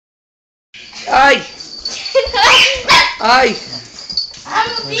Aye. Aye.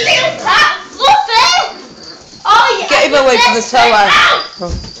 I'm being attacked, Fluffy! Oh, yeah. Get him away from the tower.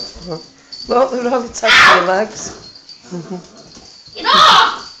 Look, they're all attacking your legs. Get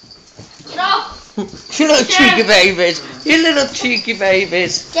off! Get off! You little cheeky babies. You little cheeky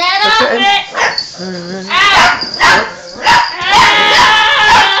babies. Get off it!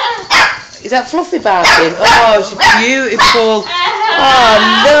 Is that Fluffy barking? Oh, she's beautiful. Oh,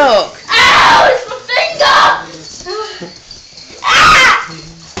 look. Ow, it's my finger!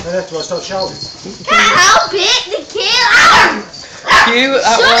 Do I start shouting? Can't help it, the kill! Ow! Cute,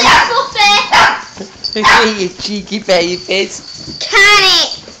 that one. You cheeky babies. Can it?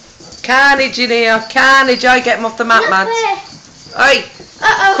 Carnage in here. Carnage. I get him off the mat, man. Hey,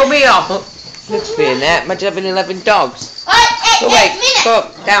 come here. Looks being there. Imagine having 11 dogs. Go away. Go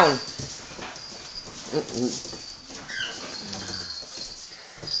down.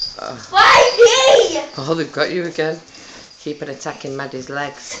 Why? Oh, they've got you again. Keep on attacking Maddie's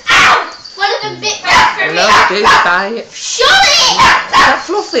legs. Ow! One of them bit right for me. No, they do. Bite. Shut it! Is that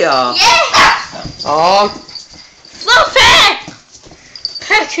Fluffy or? Yeah! Oh. Fluffy!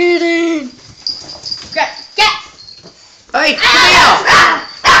 Peck it in. Get! Hey, come here.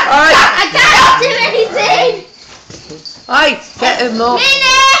 Hey. I can't do anything! Hey, get him up.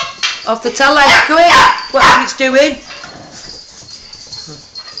 Minnie! Off the telly. Come here. What it's doing?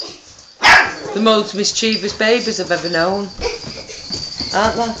 The most mischievous babies I've ever known.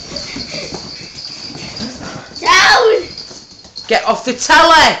 Aren't they? Down! Get off the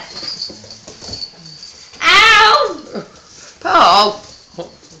telly! Ow! Paul!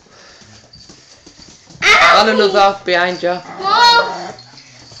 Ow! And another behind you. Mom!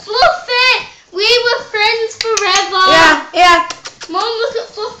 Fluffy! We were friends forever! Yeah. Mom, look at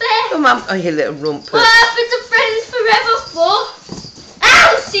Fluffy! Come on. Oh, you little rump. What happened to friends forever, Fluff?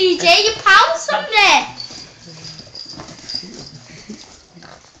 Ow, CJ, you pounced on me!